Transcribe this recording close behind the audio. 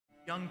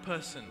young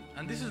person,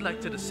 and this is like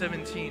to the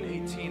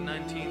 17, 18,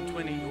 19,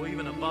 20 or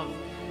even above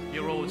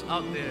year olds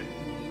out there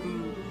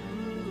who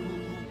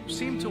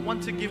seem to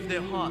want to give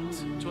their heart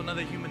to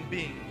another human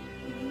being.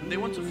 They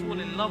want to fall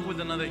in love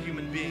with another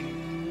human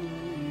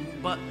being,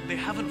 but they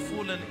haven't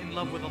fallen in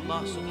love with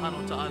Allah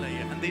subhanahu wa ta'ala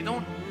yet, and they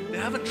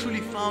haven't truly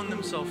found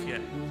themselves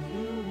yet.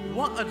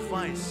 What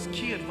advice,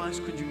 key advice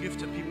could you give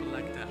to people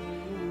like that?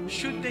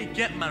 Should they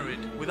get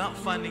married without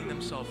finding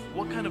themselves?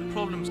 What kind of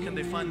problems can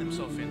they find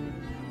themselves in?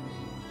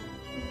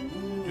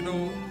 You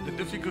know, the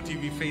difficulty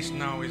we face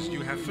now is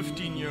you have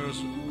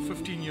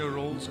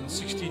 15-year-olds and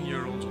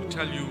 16-year-olds who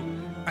tell you,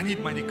 I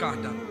need my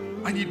nikah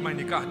done. I need my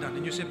nikah done.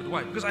 And you say, but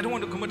why? Because I don't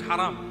want to commit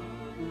haram.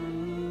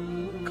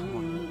 Come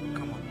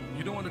on.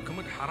 You don't want to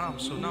commit haram,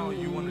 so now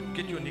you want to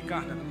get your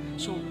nikah done.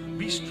 So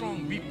be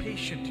strong, be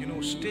patient, you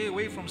know, stay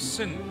away from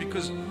sin,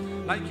 because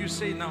like you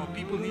say now,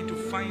 people need to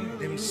find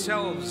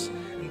themselves.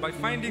 And by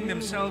finding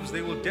themselves,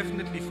 they will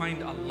definitely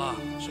find Allah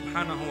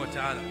subhanahu wa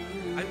ta'ala.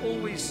 I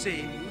always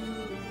say,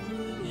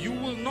 you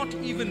will not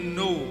even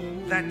know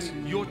that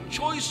your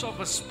choice of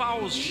a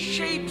spouse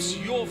shapes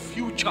your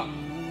future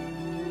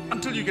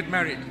until you get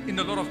married, in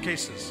a lot of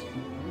cases.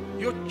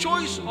 Your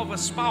choice of a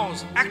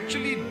spouse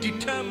actually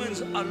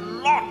determines a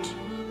lot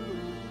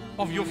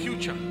of your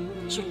future.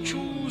 So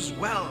choose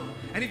well.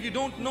 And if you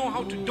don't know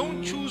how to,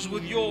 don't choose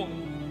with your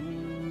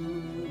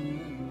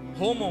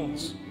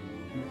hormones.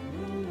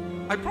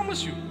 I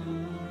promise you,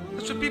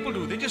 that's what people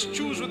do. They just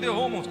choose with their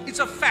hormones. It's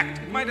a fact.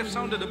 It might have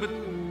sounded a bit,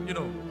 you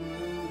know,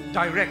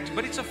 direct,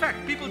 but it's a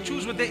fact. People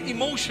choose with their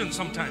emotions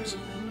sometimes.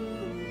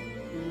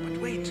 But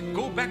wait,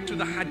 go back to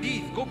the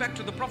hadith, go back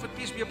to the Prophet,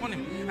 peace be upon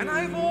him. And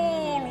I've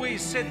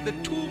always said the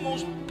two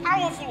most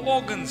powerful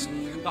organs,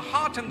 the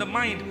heart and the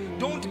mind,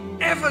 don't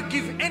ever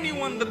give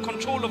anyone the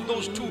control of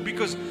those two,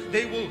 because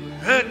they will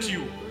hurt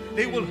you.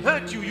 They will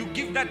hurt you. You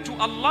give that to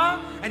Allah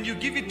and you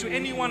give it to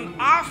anyone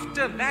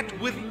after that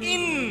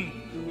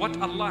within what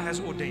Allah has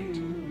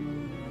ordained.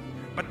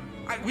 But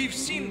we've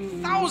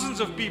seen thousands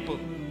of people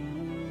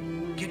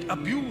get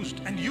abused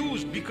and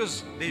used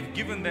because they've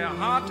given their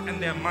heart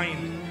and their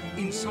mind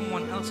in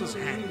someone else's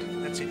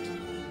hand. That's it.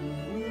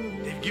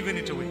 They've given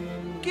it away.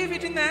 Give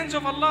it in the hands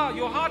of Allah,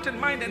 your heart and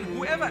mind, and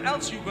whoever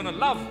else you're going to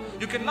love.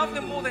 You can love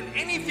them more than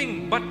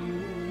anything, but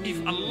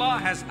if Allah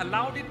has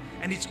allowed it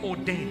and it's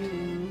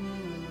ordained.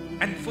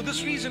 And for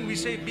this reason we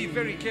say, be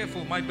very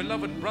careful, my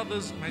beloved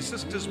brothers, my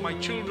sisters, my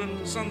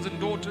children, sons and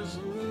daughters.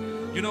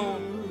 You know,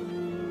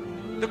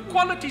 the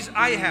qualities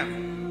I have,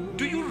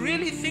 do you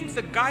really think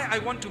the guy I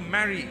want to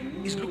marry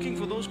is looking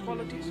for those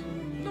qualities?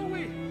 No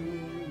way.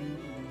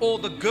 Or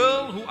the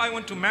girl who I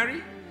want to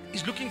marry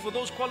is looking for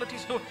those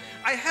qualities? No.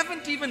 I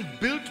haven't even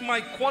built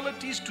my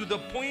qualities to the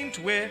point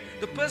where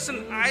the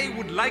person I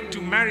would like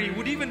to marry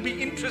would even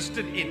be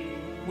interested in.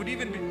 Would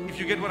even be, if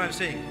you get what I'm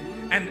saying.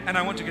 And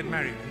I want to get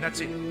married, and that's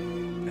it.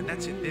 And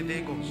that's it. There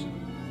it goes.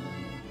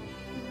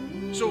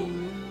 So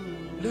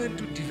learn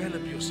to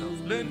develop yourself.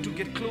 Learn to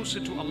get closer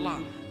to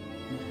Allah.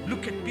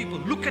 Look at people,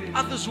 look at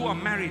others who are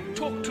married,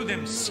 talk to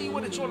them, see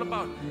what it's all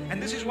about.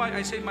 And this is why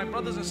I say, my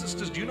brothers and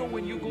sisters, do you know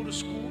when you go to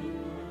school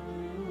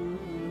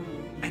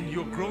and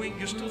you're growing,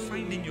 you're still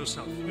finding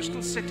yourself, you're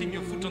still setting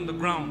your foot on the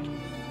ground.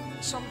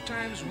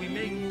 Sometimes we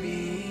make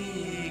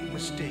big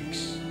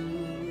mistakes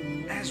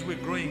as we're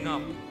growing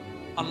up.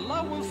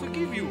 Allah will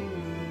forgive you,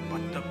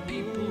 but the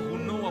people who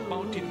know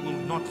about it will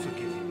not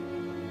forgive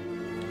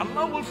you.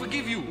 Allah will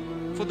forgive you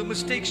for the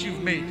mistakes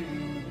you've made.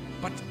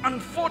 But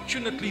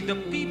unfortunately, the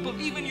people,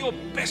 even your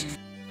best...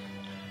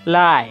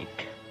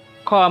 Like,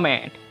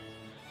 comment,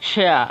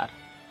 share,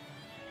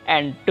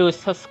 and to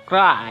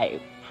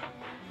subscribe.